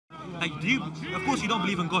Like, of course you don't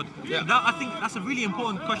believe in God. Yeah. I think that's a really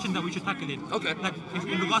important question that we should tackle in. Okay. Like,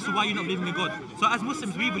 in regards to why you're not believing in God. So as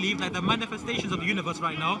Muslims, we believe that the manifestations of the universe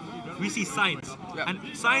right now, we see signs. Yeah.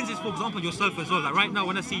 And signs is, for example, yourself as well. Like right now,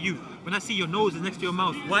 when I see you, when I see your nose is next to your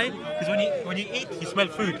mouth. Why? Because when you eat, you smell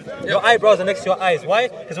food. Yeah. Your eyebrows are next to your eyes. Why?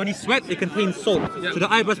 Because when you sweat, it contains salt. Yeah. So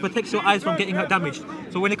the eyebrows protects your eyes from getting damaged.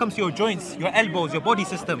 So when it comes to your joints, your elbows, your body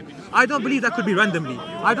system, I don't believe that could be randomly.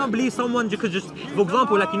 I don't believe someone could just, for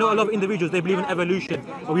example, like, you know, a lot of individuals, they believe in evolution.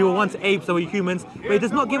 Or we were once apes, or we were humans. But it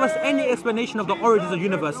does not give us any explanation of the origins of the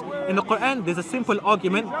universe. In the Quran, there's a simple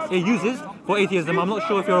argument it uses for atheism. I'm not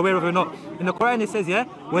sure if you're aware of it or not. In the Quran, it says, yeah,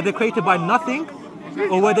 were they created by nothing?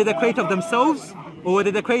 Or were they the creator of themselves? Or were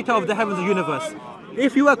they the creator of the heavens and universe?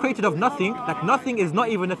 If you are created of nothing, like nothing is not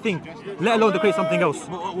even a thing, let alone to create something else.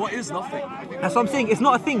 But what is nothing? That's what I'm saying. It's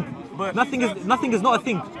not a thing. But nothing is not a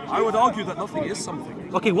thing. I would argue that nothing is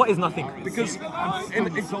something. Okay, what is nothing? Because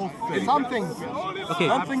Something. Okay,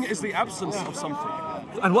 nothing is the absence of something.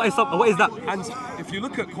 and what is that? And if you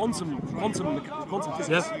look at quantum physics,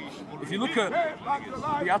 Yes. if you look at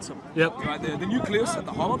the atom, Yep. right, the nucleus at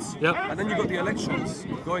the heart, Yep. and then you've got the electrons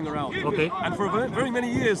going around. Okay. And for very many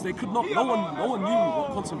years, they could not. No one knew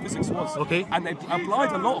what quantum physics was. Okay. And they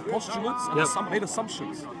applied a lot of postulates and Yep. made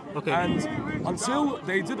assumptions. Okay. And until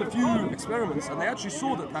they did a few experiments, and they actually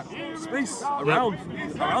saw that space around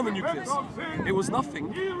the nucleus, it was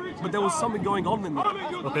nothing, but there was something going on in there.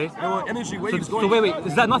 Okay. There were energy waves So going. wait,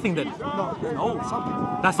 is that nothing then? No, something.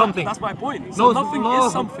 That's something. That's my point. So nothing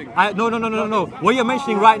is something. No. What you're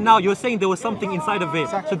mentioning right now, you're saying there was something inside of it.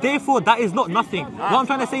 So therefore, that is not nothing. What I'm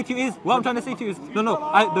trying to say to you is, what I'm trying to say to you is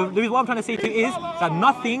that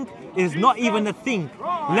nothing is not even a thing,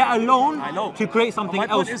 let alone I know. to create something My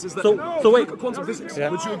else. point is that so if you wait, look at quantum physics, Yeah.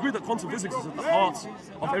 would you agree that quantum physics is at the heart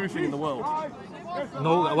of everything in the world?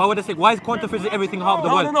 no. Why would I say? Why is quantum physics everything half of the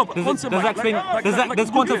No, world? no, no, but quantum, does that explain? Does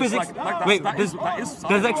quantum nucleus, physics? like wait, that does is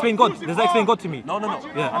that explain God? Does that explain God to me? No.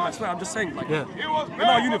 Yeah. I'm just saying, like, Yeah. in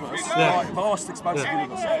our universe, Yeah. our vast, expansive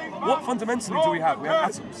universe, what fundamentally do we have? We have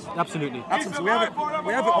atoms. Absolutely. Atoms. So we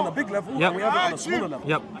have it on a big level, Yep. and we have it on a smaller level.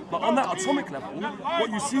 Yep. But on that atomic level, what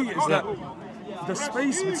you see is that the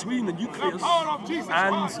space between the nucleus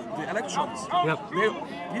and the electrons. Yep.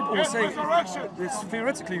 People will say,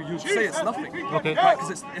 theoretically, you say it's nothing. Okay. Right,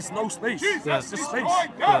 because it's no space. Yeah. It's just space.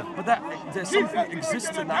 Yeah. But there's something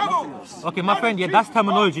exists in that nothingness. Okay, my friend, yeah, that's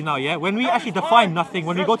terminology now, yeah? When we actually define nothing,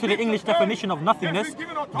 when we go to the English definition of nothingness,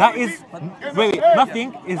 that is, wait,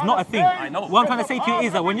 nothing is not a thing. I know. What I'm trying to say to you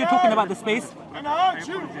is that when you're talking about the space,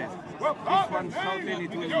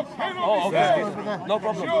 Oh, okay. No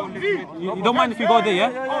problem. you don't mind if you go there,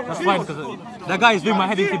 yeah? That's fine, because that guy is doing my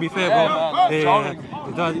head in, to be fair, bro.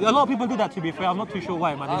 Yeah. A lot of people do that, to be fair. I'm not too sure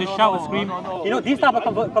why, man. They just shout and scream. You know, these type of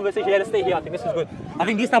conversations, yeah, let's stay here. I think this is good. I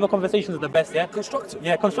think these type of conversations are the best, yeah? Constructive.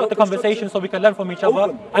 Yeah, construct the conversation so we can learn from each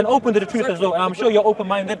other and open to the truth as well. And I'm sure you're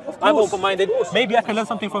open-minded. I'm open-minded. Maybe I can learn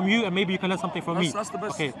something from you, and maybe you can learn something from me. That's the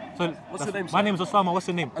best. Okay, so What's your name, my sir? name is Osama. What's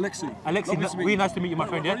your name? Alexi. Alexi, Lovely to meet really you. nice to meet you, my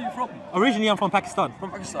friend. Where Yeah. are you from? Originally, I'm from Pakistan.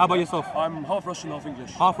 From Pakistan. How about yourself? I'm half Russian, half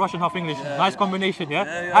English. Half Russian, half English. Nice combination, yeah?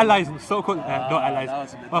 Yeah. Allies, so cool. Not allies. that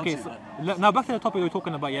was a bit Okay, dodgy, so now back to the topic we're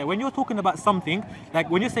talking about, yeah? When you're talking about something, like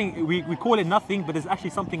when you're saying we call it nothing, but there's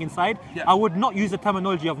actually something inside, Yeah. I would not use the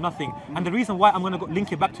terminology of nothing. And the reason why I'm going to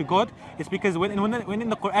link it back to God is because when in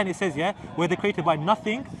the Quran it says, yeah, were they created by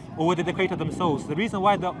nothing or were they created themselves? The reason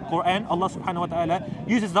why the Quran, Allah subhanahu wa ta'ala,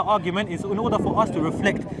 uses the argument is in order for us to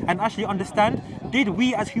reflect and actually understand, did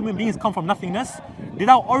we as human beings come from nothingness? Did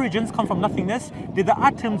our origins come from nothingness? Did the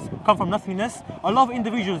atoms come from nothingness? A lot of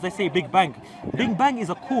individuals, they say Big Bang. Big Bang is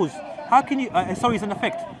a cause. How can you, it's an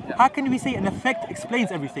effect. How can we say an effect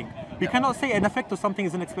explains everything? We cannot say an effect of something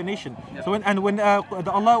is an explanation. So when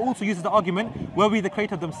Allah also uses the argument, were we the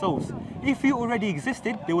creator themselves? If you already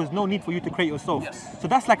existed, there was no need for you to create yourself. Yes. So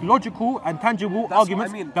that's like logical and tangible That's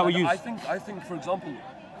arguments what I mean. that we And use. I think, for example,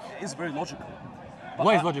 it is very logical. But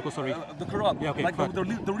What is logical, sorry? The Quran, Yeah, okay, like fine.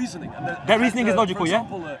 the reasoning. And That reasoning is logical, for yeah?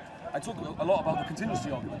 example, I talk a lot about the contingency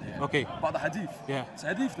argument here. Okay. About the hadith. Yeah. It's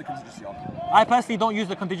hadith, the contingency argument. I personally don't use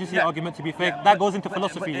the contingency argument, to be fair. Yeah, that but- goes into but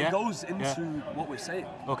philosophy, it yeah? goes into Yeah. what we're saying.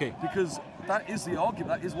 Okay. Because that is the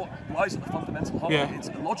argument, that is what lies at the fundamental heart. Yeah. It's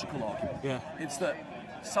a logical argument. Yeah. It's that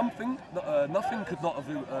nothing could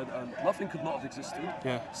not have existed.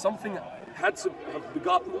 Yeah. Something had to have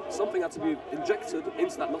begotten, something had to be injected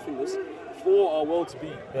into that nothingness for our world to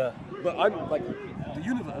be. Yeah. But I'm like, the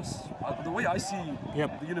universe, the way I see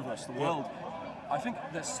Yep. the universe, the world, I think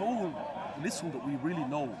there's so little that we really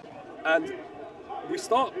know. And we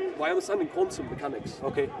start by understanding quantum mechanics.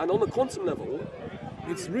 Okay. And on the quantum level,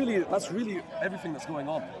 that's really everything that's going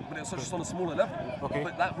on, but it's just on a smaller level. Okay.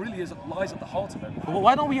 But that really lies at the heart of it. Well,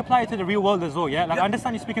 why don't we apply it to the real world as well? Yeah, like I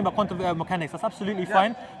understand you're speaking about quantum mechanics. That's absolutely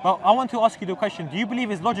fine. But I want to ask you the question: do you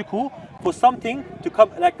believe it's logical for something to come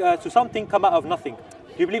come out of nothing?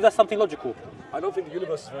 Do you believe that's something logical? I don't think the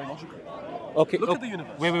universe is very logical. Okay. Look at the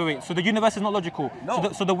universe. Wait. So the universe is not logical.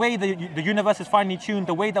 No. So the way the universe is finely tuned,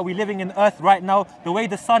 the way that we're living in Earth right now, the way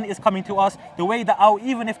the sun is coming to us, the way that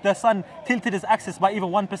even if the sun tilted its axis by even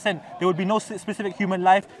 1%, there would be no specific human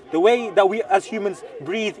life. The way that we as humans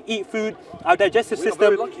breathe, eat food, our digestive We are system.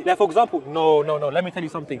 very lucky. Like for example, no. Let me tell you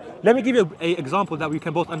something. Let me give you an example that we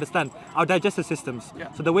can both understand. Our digestive systems.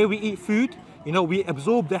 Yeah. So the way we eat food, we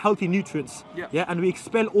absorb the healthy nutrients. Yeah. And we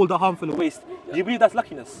expel all the harmful waste. Do you believe that's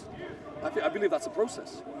luckiness? I believe that's a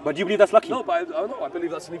process. But do you believe that's lucky? No, but I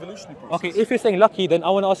believe that's an evolutionary process. Okay, if you're saying lucky, then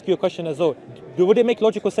I want to ask you a question as well. Would it make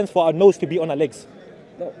logical sense for our nose to be on our legs?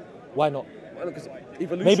 No. Why not? Well, because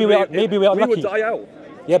evolutionary, Maybe we're unlucky. We would die out.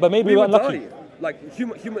 Yeah, but maybe we we're would unlucky. die. Like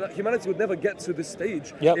humanity would never get to this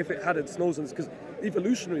stage Yep. if it had its nose, because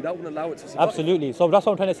evolutionary that wouldn't allow it to survive. Absolutely. So that's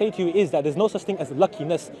what I'm trying to say to you is that there's no such thing as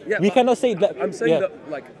luckiness. Yeah, we but cannot say that. I'm saying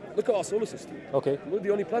that, like, look at our solar system. Okay. We're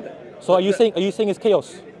the only planet. So are you saying it's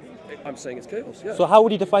chaos? I'm saying it's chaos. Yeah. So how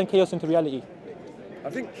would you define chaos into reality? I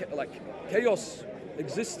think like chaos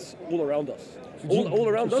exists all around us. All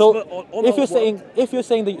around So us. But on if our you're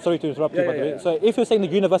saying sorry to interrupt you, by the way. yeah. So if you're saying the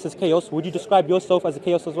universe is chaos, would you describe yourself as a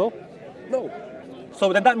chaos as well? No.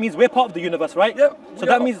 So then that means we're part of the universe, right? Yeah. So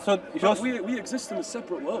that means we exist in a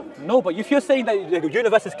separate world. No, but if you're saying that the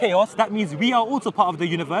universe is chaos, that means we are also part of the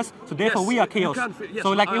universe. So therefore, we are chaos. Yes,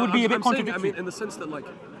 so like it would be a bit I'm saying, contradictory. I mean, in the sense that like,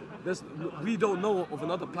 we don't know of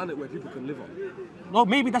another planet where people can live on. No,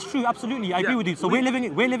 maybe that's true. Absolutely, I agree with you. So we're living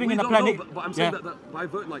in a don't planet. know, but I'm saying that by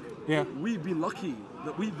vote, we'd be lucky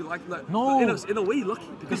that we'd be like that. No. in a way lucky.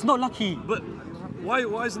 Because, It's not lucky. But why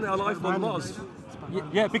isn't there life on Mars?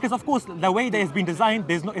 Yeah, because of course the way that it's been designed,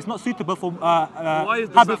 it's not suitable for Why does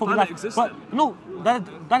habit that for planet life. exist But then? no,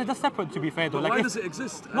 that is separate. To be fair, though, But like why does it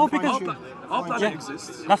exist? No, And because our planet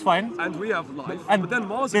exists. That's fine. And we have life. And but then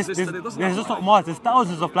Mars exists and it doesn't there's have just life. not Mars. There's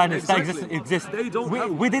thousands of planets Exactly. that exist They don't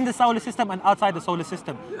have within the solar system and outside the solar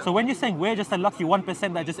system. So when you're saying we're just a lucky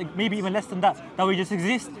 1% that just maybe even less than that we just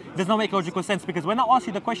exist, does not make logical sense. Because when I ask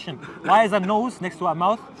you the question, why is our nose next to our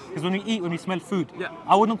mouth? Because when we eat, when we smell food,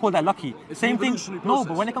 I wouldn't call that lucky. It's Same an thing. evolutionary No, process.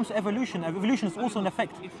 but when it comes to evolution is also an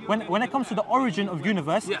effect. When it comes to the origin of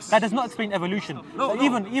universe, Yes. that does not explain evolution. No, So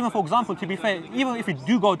even for example, to be fair, even if we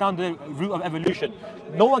do go down the route of evolution,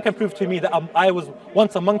 no one can prove to me that I was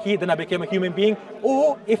once a monkey, then I became a human being,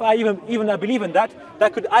 or if I even I believe in that, I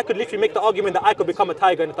could literally make the argument that I could become a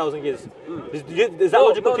tiger in 1,000 years. Is that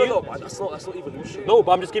logical to you? No, that's not evolution. No,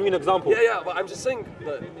 but I'm just giving you an example. Yeah, but I'm just saying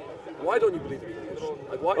that. Why don't you believe in evolution?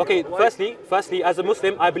 Like, why? Okay, why? firstly, as a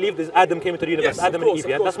Muslim, I believe this Adam came into the universe, Yes, Adam of course, and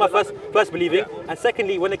Eve. of That's course, my but first believing. Yeah. And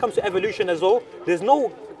secondly, when it comes to evolution as well, there's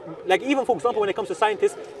no, like even for example, when it comes to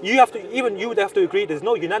scientists, you would have to agree. There's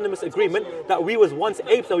no unanimous agreement that we was once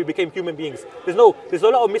apes and we became human beings. There's a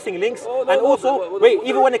lot of missing links. Oh, no, and no, also,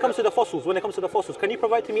 even when it comes to the fossils, can you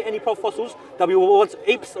provide to me any fossils that we were once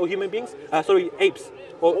apes or human beings? Apes.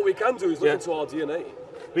 Or What we can do is look into our DNA.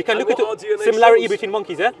 we can And look what our into DNA similarity shows- between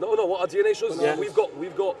monkeys, yeah? No, what our DNA shows is Yeah.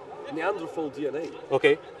 we've got Neanderthal DNA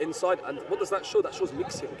Okay. inside, and what does that show? That shows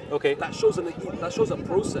mixing. Okay. That shows a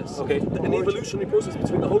process. Okay. An evolutionary process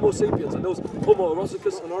between the Homo sapiens and those Homo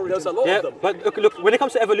erectus. There's a lot Yeah, of them. but look, when it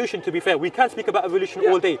comes to evolution, to be fair, we can speak about evolution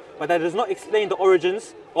all day, but that does not explain the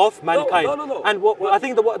origins of mankind. No. And I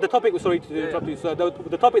think the topic, sorry to interrupt you, so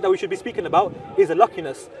the topic that we should be speaking about is the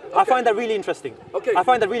luckiness. I find that really interesting. Okay. I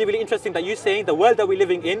find that really, really interesting that you're saying the world that we're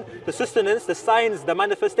living in, the sustenance, the science, the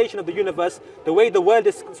manifestation of the universe, the way the world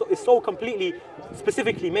is so completely,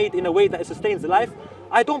 specifically made in a way that it sustains life.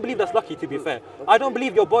 I don't believe that's lucky, to be fair. I don't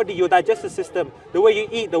believe your body, your digestive system, the way you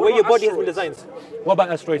eat, the way your body has been designed. What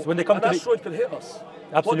about asteroids? When they come An to asteroid could hit us.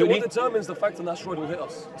 Absolutely. What determines the fact an asteroid will hit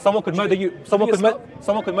us? someone could murder you. Someone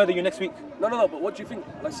could murder you next week. No. But what do you think?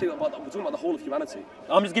 Let's say about we're talking about the whole of humanity.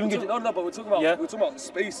 I'm just giving you. No. But we're talking about Yeah.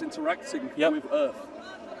 space interacting Yep. with Earth.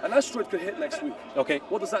 An asteroid could hit next week. Okay.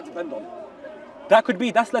 What does that depend on?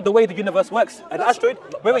 That's like the way the universe works. An asteroid.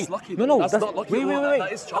 Wait. That's lucky, No. that's not lucky. Wait.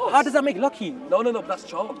 That is chance. How does that make lucky? No. That's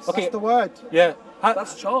chance. Okay. That's the word. Yeah.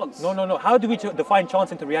 That's chance. No. How do we define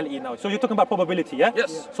chance into reality now? So you're talking about probability, yeah?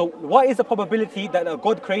 Yes. So what is the probability that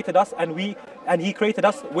God created us and He created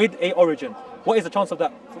us with a origin? What is the chance of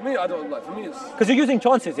that? For me, I don't like. For me, it's Because you're using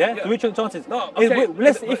chances, yeah? Yeah. So which chances? no. Okay.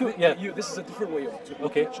 This This is a different way of looking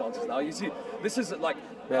Okay. at chances. Now you see, this is like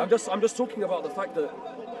Yeah. I'm just talking about the fact that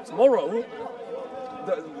tomorrow,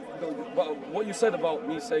 but what you said about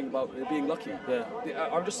me saying about it being lucky.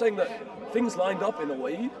 I'm just saying that things lined up in a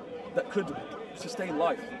way that could sustain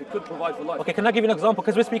life. It could provide for life. Okay, can I give you an example?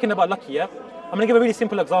 Because we're speaking about lucky, yeah? I'm going to give a really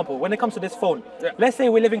simple example. When it comes to this phone, let's say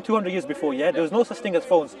we're living 200 years before, yeah? There was no such thing as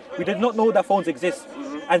phones. We did not know that phones exist.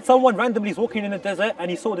 And someone randomly is walking in a desert and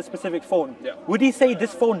he saw this specific phone. Would he say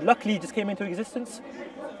this phone luckily just came into existence?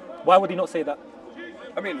 Why would he not say that?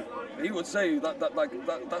 I mean, he would say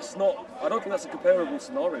that's not. I don't think that's a comparable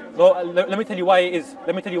scenario. Well, let me tell you why it is.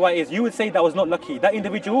 Let me tell you why it is. You would say that was not lucky. That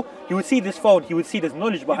individual, he would see this phone, he would see there's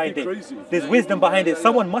knowledge behind it. Crazy. There's wisdom behind it.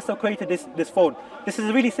 Someone must have created this phone. This is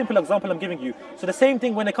a really simple example I'm giving you. So the same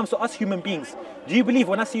thing when it comes to us human beings. Do you believe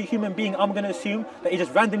when I see a human being, I'm going to assume that it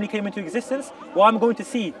just randomly came into existence? Or I'm going to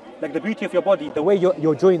see like the beauty of your body, the way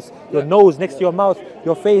your joints, your nose next to your mouth,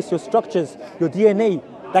 your face, your structures, your DNA,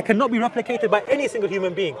 that cannot be replicated by any single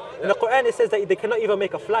human being. In the Quran it says that they cannot even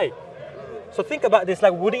make a fly. So think about this,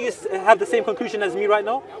 like wouldn't you have the same conclusion as me right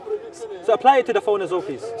now? So apply it to the phone as well,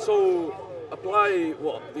 please. So apply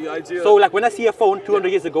what? The idea... So like when I see a phone 200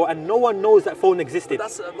 years ago and no one knows that phone existed.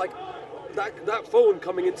 But that's like, that phone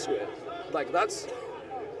coming into it, like that's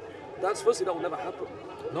firstly that will never happen.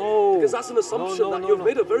 No. Because that's an assumption you've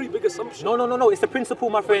made a very big assumption. No. It's the principle,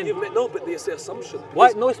 my friend. But it's the assumption.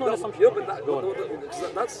 Why? No, it's not an assumption. Yeah,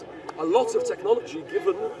 but that's a lot of technology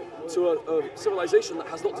given to a civilization that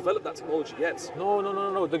has not developed that technology yet. No.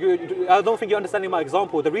 I don't think you're understanding my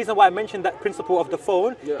example. The reason why I mentioned that principle of the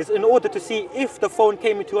phone is in order to see if the phone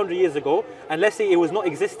came in 200 years ago, and let's say it was not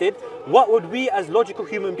existed, what would we as logical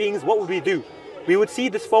human beings, what would we do? We would see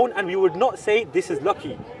this phone and we would not say this is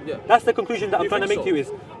lucky. That's the conclusion that I'm trying to make to you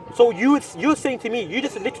is. So you're saying to me, you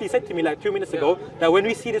just literally said to me like 2 minutes ago that when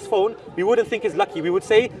we see this phone, we wouldn't think it's lucky. We would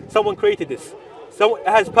say someone created this. So it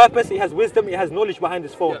has purpose, it has wisdom, it has knowledge behind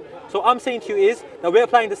this phone. So I'm saying to you is that we're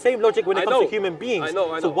applying the same logic when it comes to human beings. I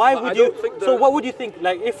know. So why would you? So what would you think?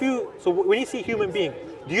 Like if you, so when you see human being,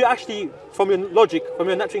 do you actually, from your logic, from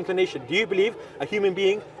your natural inclination, do you believe a human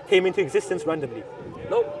being came into existence randomly?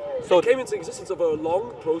 No. So it came into existence of a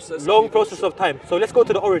long process. Long process of time. So let's go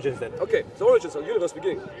to the origins then. Okay, the origins of the universe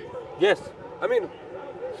beginning. Yes. I mean,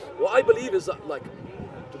 what I believe is that like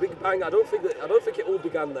the Big Bang. I don't think it all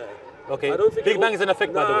began there. Okay. I don't think Big Bang is an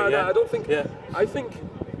effect, by the way. I don't think. I think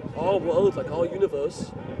our world, like our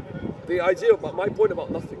universe, the idea about my point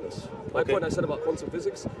about nothingness, my point I said about quantum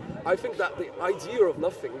physics, I think that the idea of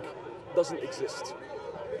nothing doesn't exist.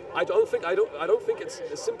 I don't think it's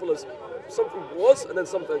as simple as something was and then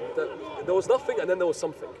something that there was nothing and then there was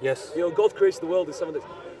something. Yes. You know, God created the world in 7 days.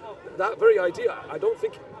 That very idea,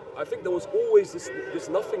 I think there was always this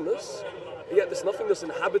nothingness, yet this nothingness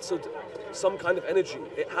inhabited some kind of energy.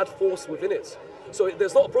 It had force within it. So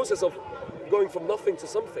there's not a process of going from nothing to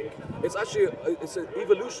something. It's actually it's an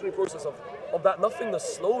evolutionary process of that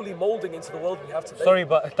nothingness slowly molding into the world we have today. Sorry,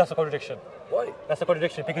 but that's a contradiction. Why? That's a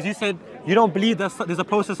contradiction because you said you don't believe there's a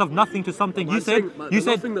process of nothing to something. You said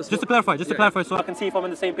just to clarify, so I can see if I'm on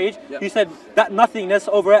the same page. You said that nothingness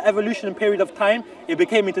over an evolution period of time, it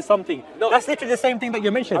became into something. No, that's literally the same thing that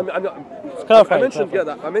you mentioned. I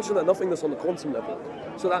mentioned that nothingness on the quantum level.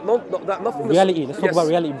 So that nothingness. Reality. Let's talk about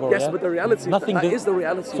reality, bro. Yes, but the reality. That is the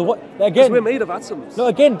reality. So what? Again, we're made of atoms. No,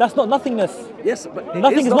 again, that's not nothingness. Yes, but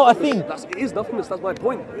nothing is not a thing. It is nothingness. That's my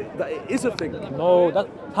point. That it is a thing. No,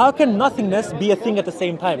 how can nothingness be a thing at the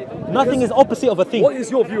same time? Nothing is opposite of a thing. What is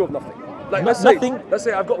your view of nothing? Like let's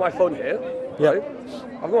say I've got my phone here. Right?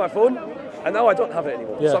 I've got my phone, and now I don't have it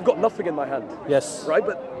anymore. So I've got nothing in my hand. Yes. Right,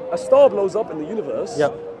 but a star blows up in the universe.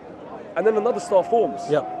 And then another star forms.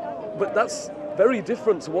 But that's very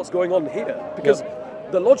different to what's going on here because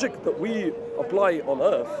the logic that we apply on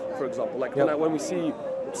Earth, for example, like when we see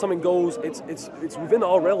something goes, it's within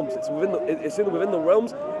our realms. It's within the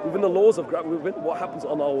realms, within the laws of gravity, within what happens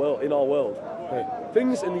on our world, in our world.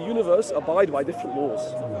 Things in the universe abide by different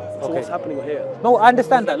laws to what's happening here. No, I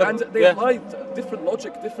understand that. Look, and they apply different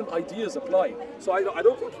logic, different ideas apply. So I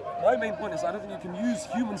don't think, my main point is I don't think you can use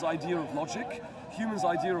humans' idea of logic, humans'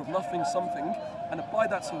 idea of nothing, something, and apply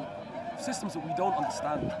that to systems that we don't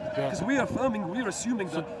understand. Because we're assuming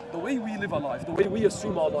that the way we live our life, the way we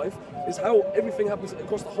assume our life, is how everything happens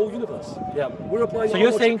across the whole universe. We're applying. So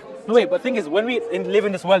you're saying, no wait, but the thing is, when we live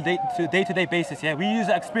in this world day-to-day basis, we use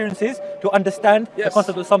our experiences to understand the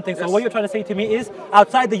concept of something. So what you're trying to say to me is,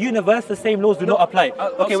 outside the universe, the same laws do not apply.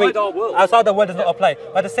 Our world. Outside the world does not apply.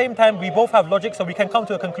 But at the same time, we both have logic, so we can come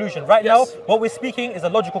to a conclusion. Right now, what we're speaking is a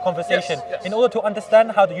logical conversation in order to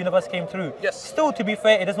understand how the universe came through. Still, to be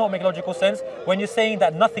fair, it does not make logical sense when you're saying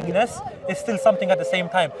that nothingness is still something at the same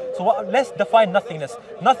time. So let's define nothingness.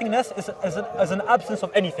 Nothingness is an absence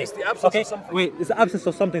of anything. It's the absence of something. Wait, it's the absence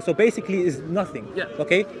of something. So basically, it's nothing.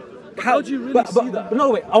 Okay. How do you really see that? But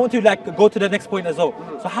no, wait. I want to like go to the next point as well.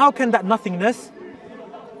 So how can that nothingness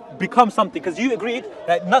become something? Because you agreed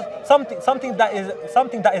that something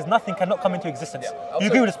that is nothing cannot come into existence. Yeah, you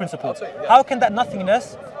agree with this principle? Yeah. How can that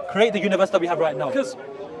nothingness create the universe that we have right now? Because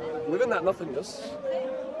within that nothingness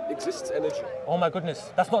exists energy. Oh my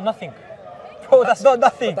goodness, that's not nothing. Bro, that's not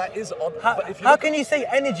nothing. That is odd. How can you say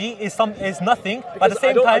energy is nothing, but at the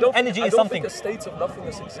same time energy is something? I don't think a state of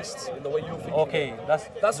nothingness exists in the way you're thinking. Okay,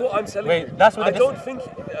 that's what I'm telling you. That's what I don't think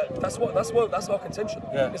that's our contention.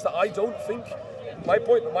 Yeah. Is that I don't think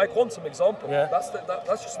my quantum example. Yeah.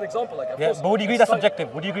 That's just an example. Like, of yeah, course, but would you agree that's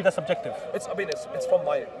subjective? Would you agree that's subjective? It's from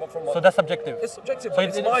my. So that's subjective. It's subjective. So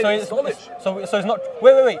it's knowledge. So it's not.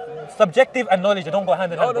 Wait. Subjective and knowledge, they don't go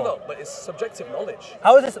hand in hand. No. But it's subjective knowledge.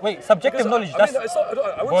 How is this? Wait, subjective knowledge.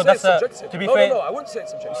 I wouldn't say it's subjective. To be fair, no, I wouldn't say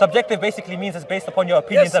it's subjective. Subjective basically means it's based upon your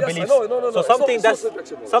opinions and beliefs. No. So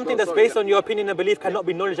something that's based on your opinion and belief cannot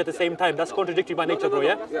be knowledge at the same time. That's contradictory by nature, bro.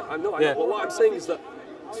 Yeah. Yeah, I know. But what I'm saying is that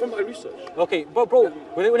it's from my research. Okay, but bro,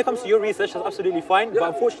 when it comes to your research, that's absolutely fine. But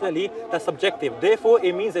unfortunately, that's subjective. Therefore,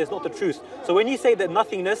 it means that it's not the truth. So when you say that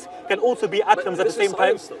nothingness can also be atoms at the same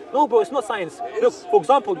time, no, bro, it's not science. Look, for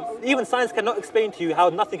example, even science cannot explain to you how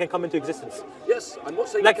nothing can come into existence. Yes, I'm not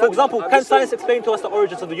saying. Like for example, can science explain to us the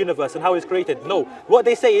origins of the universe and how it's created? No. What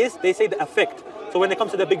they say is the effect. So when it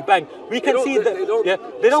comes to the Big Bang, we can see that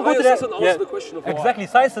they don't go to that. Answer the question of why. Exactly.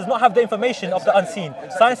 Science does not have the information of the unseen.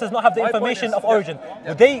 Science does not have the information of origin.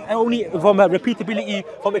 They only from repeatability,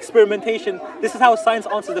 from experimentation. This is how science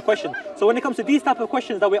answers the question. So when it comes to these type of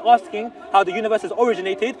questions that we're asking, how the universe is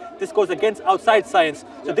originated, this goes against outside science.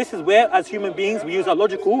 So this is where, as human beings, we use our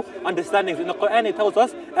logical understandings. In the Quran, it tells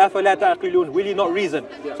us, أَفَلَا تَعْقِلُونَ, will you not reason?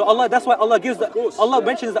 So Allah, that's why Allah gives Allah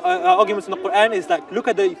mentions the arguments in the Quran is like, look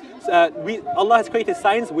at the Allah has created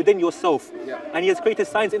signs within yourself, and He has created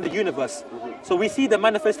signs in the universe. So we see the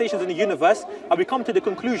manifestations in the universe, and we come to the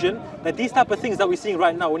conclusion that these type of things that we're seeing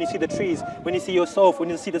right now, when you see the trees, when you see yourself, when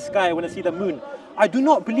you see the sky, when you see the moon, I do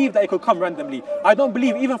not believe that it could come randomly. I don't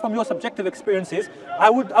believe, even from your subjective experiences, I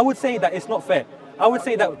would say that it's not fair. I would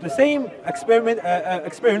say that the same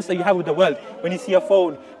experience that you have with the world, when you see a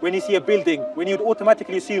phone, when you see a building, when you would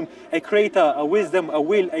automatically assume a creator, a wisdom, a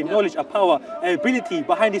will, a knowledge, a power, an ability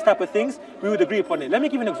behind these type of things, we would agree upon it. Let me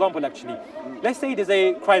give you an example actually. Let's say there's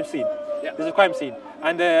a crime scene. There's a crime scene,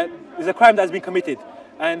 and there's a crime that has been committed.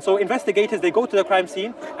 And so investigators, they go to the crime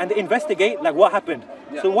scene and they investigate like what happened.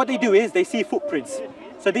 So what they do is they see footprints.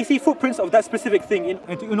 So they see footprints of that specific thing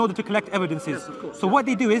in order to collect evidences. So what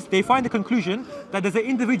they do is they find the conclusion that there's an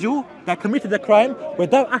individual that committed the crime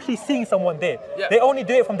without actually seeing someone there. They only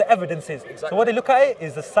do it from the evidences. So what they look at it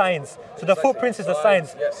is the signs. So the footprints is the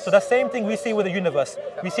signs. So the same thing we see with the universe.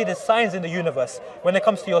 We see the signs in the universe when it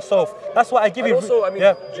comes to yourself. That's why I give you. Also, I mean,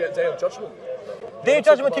 Day of Judgment. Day of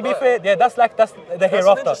Judgment, to be fair, that's the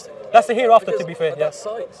hereafter. That's the hereafter, to be fair. That's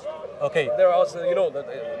signs. Okay. There are,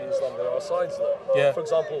 in Islam, there are signs there. Yeah. For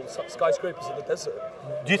example, skyscrapers in the desert.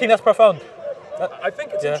 Do you think that's profound? I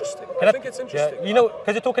think it's interesting. I think it's interesting. Yeah. You know,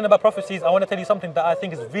 because you're talking about prophecies, I want to tell you something that I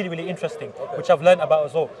think is really, really interesting, which I've learned about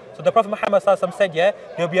as well. So the Prophet Muhammad said,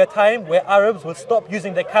 there'll be a time where Arabs will stop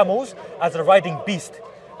using their camels as a riding beast.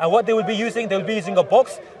 And what they will be using, they'll be using a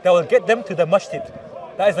box that will get them to the masjid.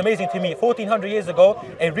 That is amazing to me. 1400 years ago,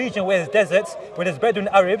 a region where there's deserts, where there's Bedouin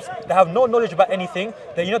Arabs, they have no knowledge about anything.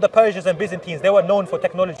 The Persians and Byzantines, they were known for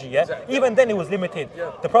technology, Exactly. Even then it was limited.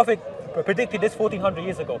 The Prophet predicted this 1400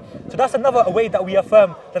 years ago. So that's another way that we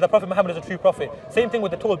affirm that the Prophet Muhammad is a true prophet. Same thing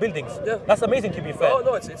with the tall buildings. That's amazing, to be fair.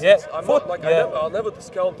 No, I'll never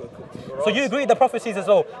discount the Quran. So you agree with the prophecies as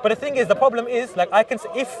well. But the thing is, the problem is,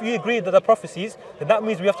 if you agree with the prophecies, then that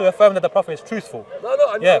means we have to affirm that the prophet is truthful.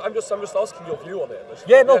 I'm just asking your view on it.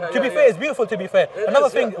 To be fair, it's beautiful, to be fair. Another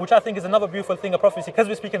thing, which I think is another beautiful thing of prophecy, because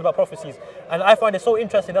we're speaking about prophecies, and I find it so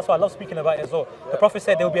interesting, that's why I love speaking about it as well. The Prophet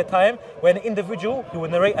said there will be a time when an individual, he will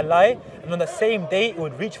narrate a lie, and on the same day, it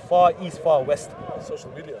would reach far east, far west.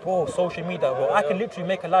 Social media. Bro, social media, bro. I can literally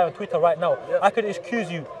make a lie on Twitter right now. I could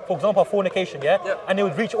accuse you, for example, of fornication, and it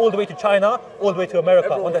would reach all the way to China, all the way to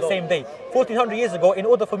America on the same day. 1400 years ago, in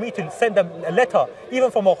order for me to send them a letter, even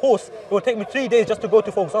from a horse, it would take me 3 days just to go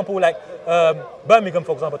to, for example, like Birmingham,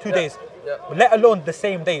 for example, 2 days. Let alone the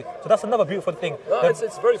same day. So that's another beautiful thing.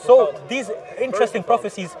 It's very so profound. These interesting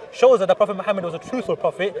prophecies shows that the Prophet Muhammad was a truthful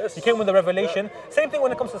prophet. He came with the revelation. Same thing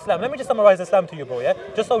when it comes to Islam. Let me just summarize Islam to you, bro,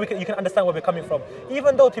 just so you can understand where we're coming from.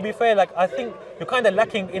 Even though, to be fair, I think you're kind of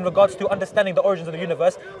lacking in regards to understanding the origins of the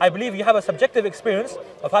universe. I believe you have a subjective experience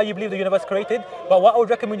of how you believe the universe created, but what I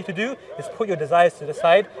would recommend you to do is put your desires to the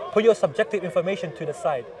side, put your subjective information to the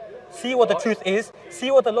side. See what the truth is,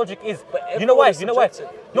 see what the logic is. You know why?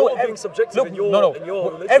 You're being subjective in your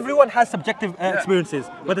religion. Everyone has subjective experiences,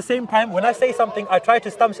 but at the same time, when I say something, I try to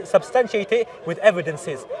substantiate it with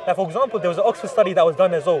evidences. Like for example, there was an Oxford study that was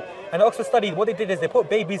done as well, and the Oxford study, what they did is they put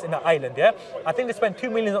babies in an island. Yeah, I think they spent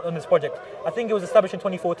 $2 million on this project. I think it was established in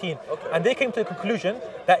 2014, and they came to the conclusion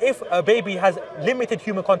that if a baby has limited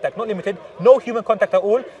human contact, not limited, no human contact at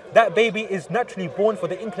all, that baby is naturally born for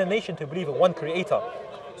the inclination to believe in one creator.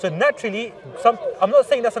 So naturally, I'm not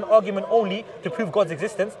saying that's an argument only to prove God's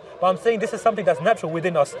existence, but I'm saying this is something that's natural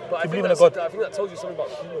within us to believe in a God. I think that tells you something about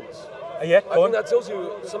humans. Yeah, I think that tells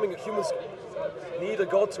you something that humans need a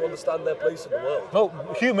God to understand their place in the world.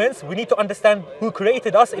 No, humans, we need to understand who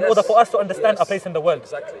created us in order for us to understand our place in the world.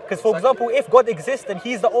 Exactly. Because for example, if God exists, then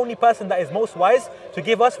He's the only person that is most wise to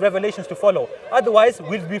give us revelations to follow. Otherwise,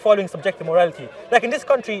 we'll be following subjective morality. Like in this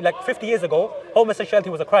country, like 50 years ago,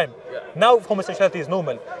 homosexuality was a crime. Now homosexuality is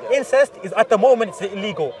normal. Incest is at the moment it's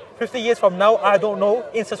illegal. 50 years from now, I don't know,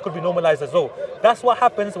 incest could be normalized as well. That's what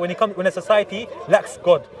happens when a society lacks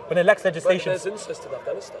God, when it lacks legislation. There's incest in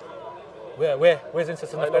Afghanistan. Where's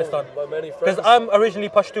incest in Afghanistan? Because I'm originally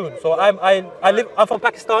Pashtun, so I'm from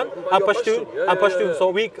Pakistan. I'm Pashtun. I'm Pashtun. So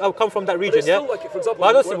we come from that region. Still, like, for example,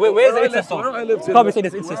 where's the incest? Where I lived in, Can't be saying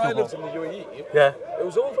there's incest. Where I lived in the UAE, it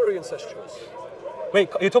was all very incestuous. Wait,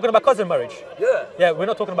 you're talking about cousin marriage? Yeah, we're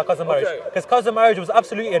not talking about cousin marriage. Because cousin marriage was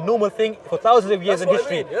absolutely a normal thing for thousands of years in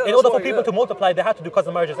history. In order for people to multiply, they had to do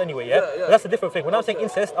cousin marriages anyway, But that's a different thing. When I'm saying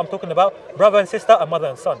incest, I'm talking about brother and sister and mother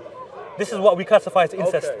and son. This is what we classify as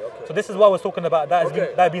incest. So this is what I was talking about, that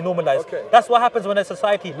has been normalized. That's what happens when a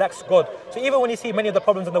society lacks God. So even when you see many of the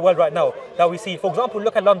problems in the world right now that we see, for example,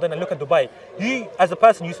 look at London and look at Dubai. You, as a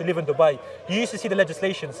person, used to live in Dubai. You used to see the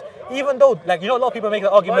legislations. Even though, like, a lot of people make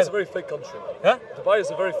the argument. Dubai is a very fake country. Huh? Dubai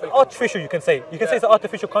is a very fake artificial, you can say. You can say it's an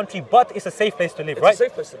artificial country, but it's a safe place to live, right? It's a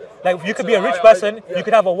safe place to live. Like, you could be a rich person, you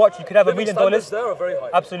could have a watch, you could have $1 million. There are very high.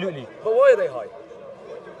 Absolutely. But why are they high?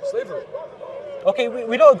 Slavery. Okay,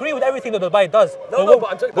 we don't agree with everything that Dubai does. But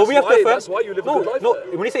I'm telling that's why you live a good life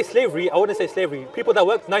there. When you say slavery, I wouldn't say slavery. People that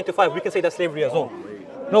work 9 to 5, we can say that's slavery as well.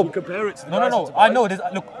 No, compare it to the No. I know.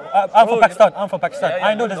 Look, I'm from Pakistan.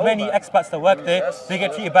 I know there's many expats that work there. They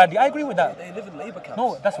get treated badly. I agree with that. They live in labor camps.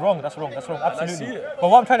 No, that's wrong. Absolutely. But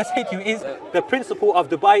what I'm trying to say to you is the principle of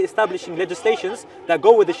Dubai establishing legislations that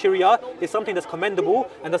go with the Sharia is something that's commendable,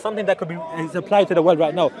 and that's something that could be is applied to the world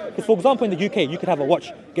right now. Because for example, in the UK, you could have a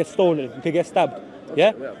watch get stolen, you could get stabbed.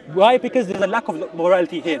 Yeah? Why? Because there's a lack of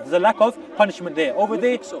morality here. There's a lack of punishment there. Over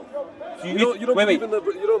there. You don't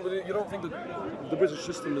think that the British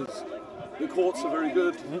system is, the courts are very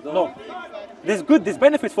good? No. There's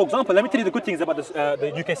benefits. For example, let me tell you the good things about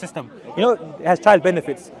the UK system. It has child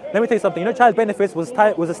benefits. Let me tell you something. Child benefits was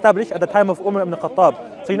established at the time of Umar ibn Khattab.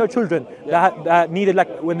 So children that needed,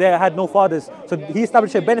 like, when they had no fathers. So he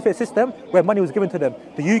established a benefit system where money was given to them.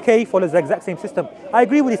 The UK follows the exact same system. I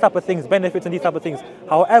agree with these type of things, benefits and these type of things.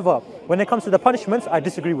 However, when it comes to the punishments, I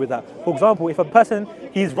disagree with that. For example, if a person,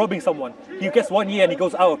 he's robbing someone, he gets 1 year and he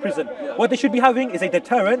goes out of prison. What they should be having is a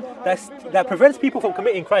deterrent that prevents people from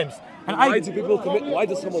committing crimes. And why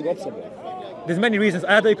does someone rob someone? There's many reasons.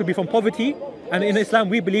 Either it could be from poverty, and in Islam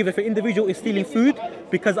we believe if an individual is stealing food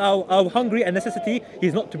because of hunger and necessity,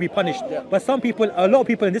 he's not to be punished. But a lot of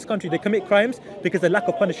people in this country, they commit crimes because of the lack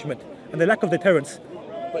of punishment and the lack of deterrence.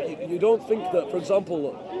 But you don't think that, for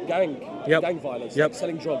example, gang violence, like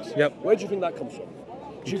selling drugs, where do you think that comes from?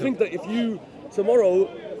 Do you think that if tomorrow,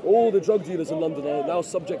 all the drug dealers in London are now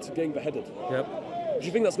subject to getting beheaded? Do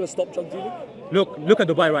you think that's going to stop drug dealing? Look at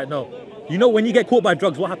Dubai right now. When you get caught by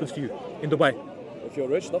drugs, what happens to you in Dubai? If you're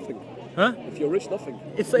rich, nothing. Huh? If you're rich, nothing.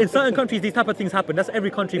 It's in certain countries these type of things happen. That's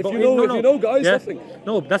every country. If you know, guys, nothing.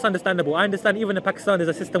 No, that's understandable. I understand. Even in Pakistan, there's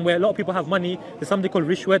a system where a lot of people have money. There's something called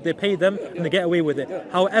rishwat. They pay them and they get away with it.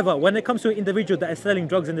 However, when it comes to an individual that is selling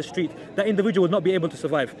drugs in the street, that individual will not be able to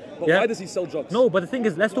survive. But why does he sell drugs? No, but the thing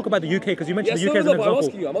is, let's talk about the UK because you mentioned the UK as an example.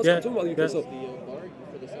 I'm talking about the UK. So,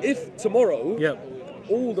 if tomorrow,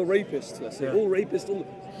 all the rapists, let's say,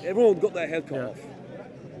 everyone got their head cut off.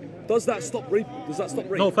 Does that stop rape?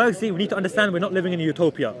 No, firstly, we need to understand we're not living in a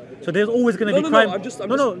utopia. So there's always going to be crime.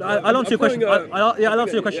 I'll answer your question. I'll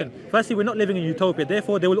answer your question. Firstly, we're not living in a utopia.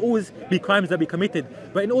 Therefore, there will always be crimes that be committed.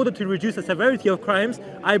 But in order to reduce the severity of crimes,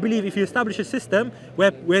 I believe if you establish a system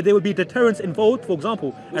where there will be deterrence involved, for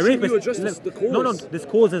example, a rapist. The cause? There's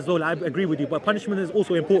cause as well. I agree with you. But punishment is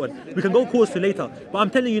also important. We can go cause to later. But I'm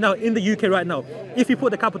telling you now, in the UK right now, if you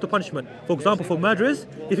put the capital punishment, for example, for murderers,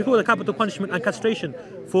 if you put the capital punishment and castration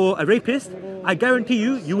for a rapist, I guarantee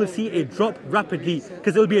you will see a drop rapidly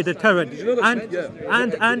because it will be a deterrent.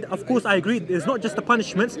 And of course, I agree. It's not just the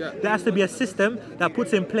punishments. There has to be a system that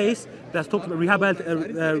puts in place that's talking about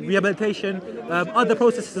rehabilitation, other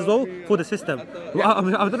processes as well for the system. I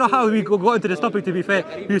don't know how we got into this topic. To be fair,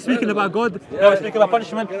 we were speaking about God. Now we're speaking about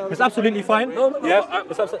punishment. It's absolutely fine.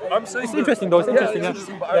 I'm saying it's interesting though. It's interesting.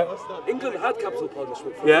 England had capital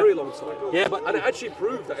punishment for a very long time. And it actually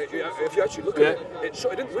proved that if you actually look at it,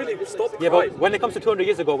 it didn't really stop crime. But when it comes to 200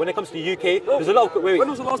 years ago, when it comes to the UK, there's a lot of... When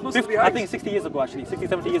was the last person to be hanged? I think 60 years ago, actually. 60,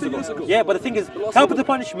 70 years ago. Yeah, but the thing is, capital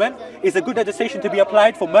punishment is a good legislation to be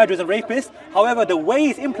applied for murderers and rapists. However, the way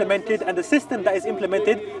it's implemented and the system that is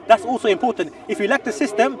implemented, that's also important. If you lack the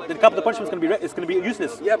system, then capital punishment is going to be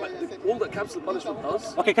useless. Yeah, but all that capital punishment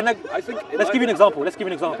does... Okay, let's give you an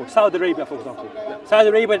example. Saudi Arabia, for example. Saudi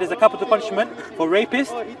Arabia, there's a capital punishment for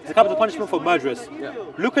rapists. There's a capital punishment for murderers.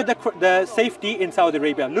 Look at the safety in Saudi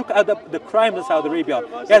Arabia. Look at the crimes in Saudi Arabia.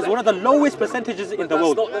 It has one of the lowest percentages in the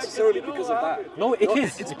world. It's not necessarily because of that. No, it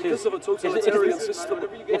is. It's because of a totalitarian system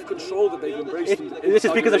of control that they've embraced. This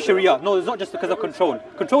is because of Sharia. No, it's not just because of control.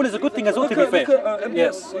 Control is a good thing as well, to be fair. Look at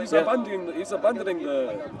MBS. He's abandoning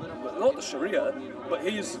not the Sharia, but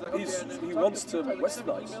he wants to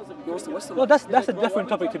westernize. He wants to westernize. Well, that's a different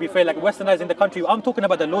topic, to be fair, like westernizing the country. I'm talking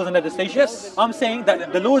about the laws and legislation. Yes. I'm saying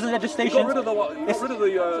that the laws and legislation... Got rid of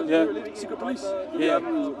the secret police.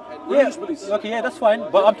 Religious police. Okay, yeah, that's fine.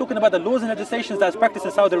 But I'm talking about the laws and legislations that's practiced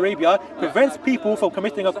in Saudi Arabia prevents people from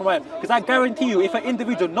committing a crime. Because I guarantee you, if an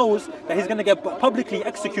individual knows that he's going to get publicly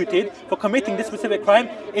executed for committing this specific crime,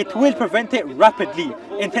 it will prevent it rapidly,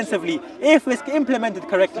 intensively, if it's implemented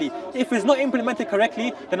correctly. If it's not implemented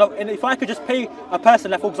correctly, then and if I could just pay a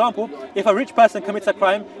person, like for example, if a rich person commits a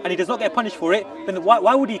crime and he does not get punished for it, then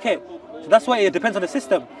why would he care? So that's why it depends on the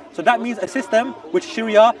system. So that means a system which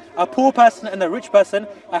Sharia, a poor person and a rich person,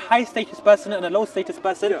 a high status person and a low status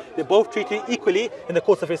person, they're both treated equally in the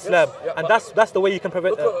courts of Islam. And that's the way you can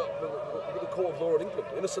prevent the court of law in England,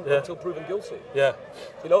 innocent until proven guilty. Yeah.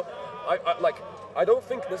 You know, I don't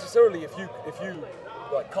think necessarily if you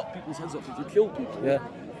like cut people's heads off, if you kill people,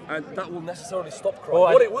 and that will necessarily stop crime.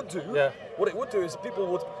 What it would do is people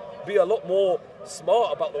would be a lot more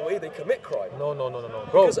smart about the way they commit crime. No.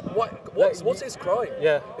 Bro. Because what is crime?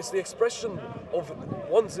 It's the expression of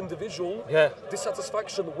one's individual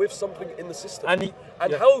dissatisfaction with something in the system.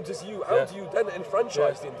 And how do you then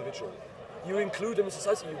enfranchise the individual? You include them in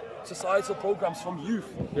societal programs from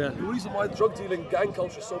youth. The reason why drug dealing, gang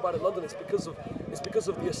culture is so bad in London is because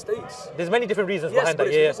of the estates. There's many different reasons behind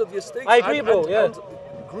that. Yes, but it's because of the estates. I agree, bro. And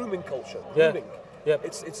grooming culture. Grooming.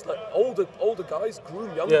 It's like older guys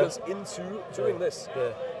groom youngers into doing this.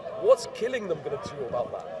 What's killing them going to do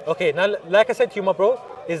about that? Okay, now like I said to you, my bro,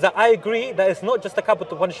 is that I agree that it's not just the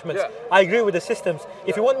capital punishments. I agree with the systems.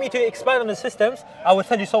 If you want me to expand on the systems, I will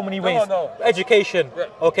tell you so many ways. Education,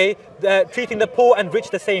 okay, treating the poor and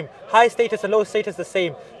rich the same, high status and low status the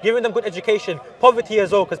same, giving them good education, poverty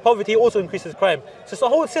as well, because poverty also increases crime. So it's a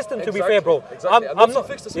whole system, to be fair, bro. I'm not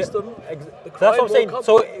fix the system. That's what I'm saying.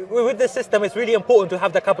 So with this system, it's really important to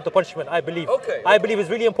have the capital punishment, I believe. I believe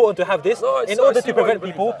it's really important to have this in order to prevent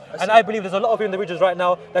people. And I believe there's a lot of individuals right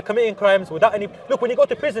now that are committing crimes without any... Look, when you go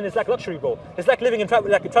to prison, it's like luxury, bro. It's like living in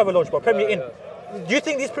like a travel lodge, bro. Premier Inn. Do you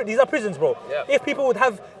think these are prisons, bro? If people would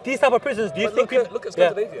have these type of prisons, do you think people... Look at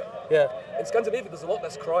Scandinavia. In Scandinavia, there's a lot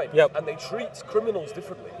less crime. And they treat criminals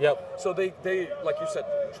differently. So they, like you said,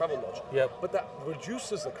 travel lodge. But that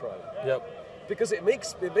reduces the crime. Because it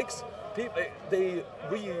makes people... They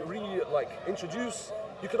introduce...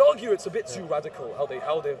 You could argue it's a bit too radical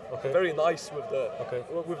how they're very nice with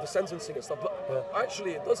the sentencing and stuff, but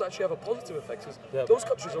actually it does actually have a positive effect because those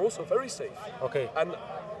countries are also very safe. And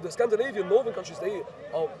the Scandinavian northern countries, they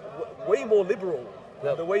are way more liberal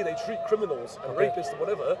in the way they treat criminals and rapists and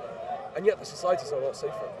whatever. And yet the societies are a lot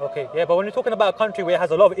safer. But when we're talking about a country where it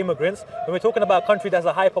has a lot of immigrants, when we're talking about a country that has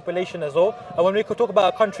a high population as well, and when we could talk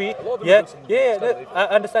about a country, I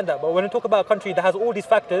understand that, but when we talk about a country that has all these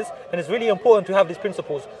factors, then it's really important to have these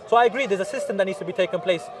principles. So I agree, there's a system that needs to be taken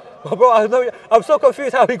place. But bro, I'm so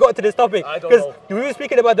confused how we got to this topic. Because we were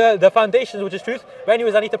speaking about the foundations, which is truth. But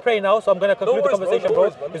anyways, I need to pray now, so I'm going to conclude the conversation,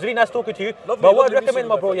 bro. It's really nice talking to you. But what I'd recommend,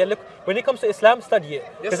 my bro, look, when it comes to Islam, study it.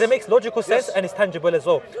 Because it makes logical sense and it's tangible as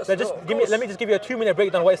well. So let me just give you a 2-minute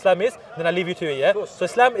breakdown of what Islam is, then I'll leave you to it, So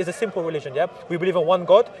Islam is a simple religion, We believe in one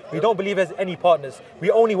God. We don't believe as any partners. We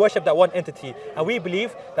only worship that one entity. And we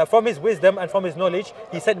believe that from his wisdom and from his knowledge,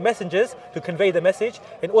 he sent messengers to convey the message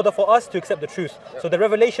in order for us to accept the truth. So the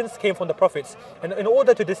revelations came from the prophets. And in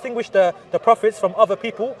order to distinguish the prophets from other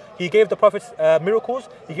people, he gave the prophets miracles,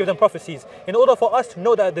 he gave them prophecies. In order for us to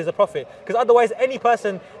know that there's a prophet. Because otherwise any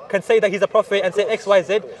person can say that he's a prophet and say X, Y,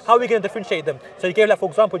 Z, how are we going to differentiate them? So he gave, like, for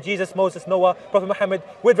example, Jesus, Moses, Noah, Prophet Muhammad,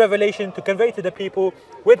 with revelation to convey to the people,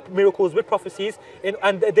 with miracles, with prophecies,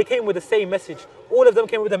 and they came with the same message. All of them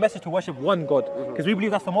came with a message to worship one God, because we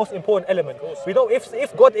believe that's the most important element. We don't,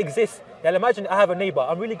 if God exists, then imagine I have a neighbor.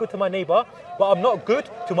 I'm really good to my neighbor, but I'm not good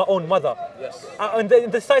to my own mother. Yes.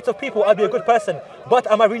 In the sight of people, I'll be a good person, but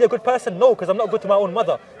am I really a good person? No, because I'm not good to my own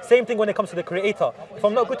mother. Same thing when it comes to the Creator. If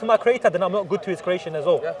I'm not good to my Creator, then I'm not good to His creation as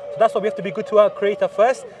well. So that's why we have to be good to our Creator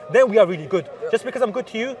first, then we are really good. Just because I'm good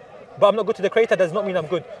to you, but I'm not good to the Creator, does not mean I'm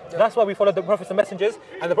good. That's why we follow the prophets and messengers.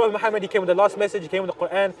 And the Prophet Muhammad, he came with the last message, he came with the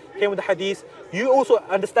Quran, he came with the Hadith. You also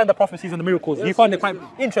understand the prophecies and the miracles. You find it quite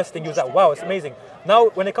interesting. You was like, wow, it's amazing. Now,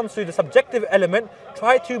 when it comes to the subjective element,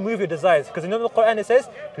 try to move your desires. Because in the Quran it says,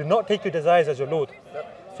 do not take your desires as your Lord.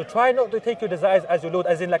 So try not to take your desires as your Lord,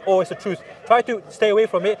 as in like, oh, it's the truth. Try to stay away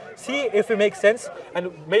from it, see if it makes sense, and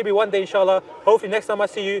maybe one day, inshallah, hopefully next time I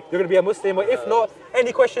see you, you're going to be a Muslim, or if not,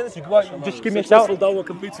 any questions, you just give me a shout. Dawah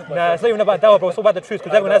completed, nah, it's not even about dawah, bro, it's all about the truth,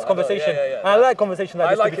 because everyone has conversation. And I like conversation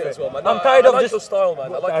like this, I like to be it as fair. well, man. I'm tired of like just... your style,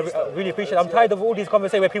 man. I really appreciate it. I'm tired of all these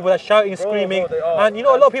conversations where people are shouting, screaming, and you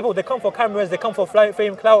know, a lot of people, they come for cameras, they come for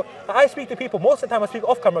fame, clout. I speak to people, most of the time I speak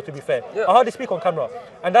off camera, to be fair. I hardly speak on camera.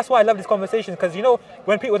 And that's why I love these conversations, because you know,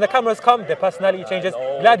 when the cameras come, their personality changes.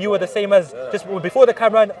 Glad you were the same as just before the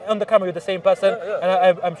camera and on the camera you're the same person,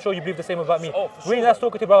 and I'm sure you believe the same about me. Really nice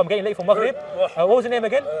talking to you, bro. I'm getting late for Maghrib. What was your name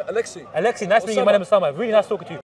again? Alexi. Alexi, nice meeting you. My name is Osama. Really nice talking to you.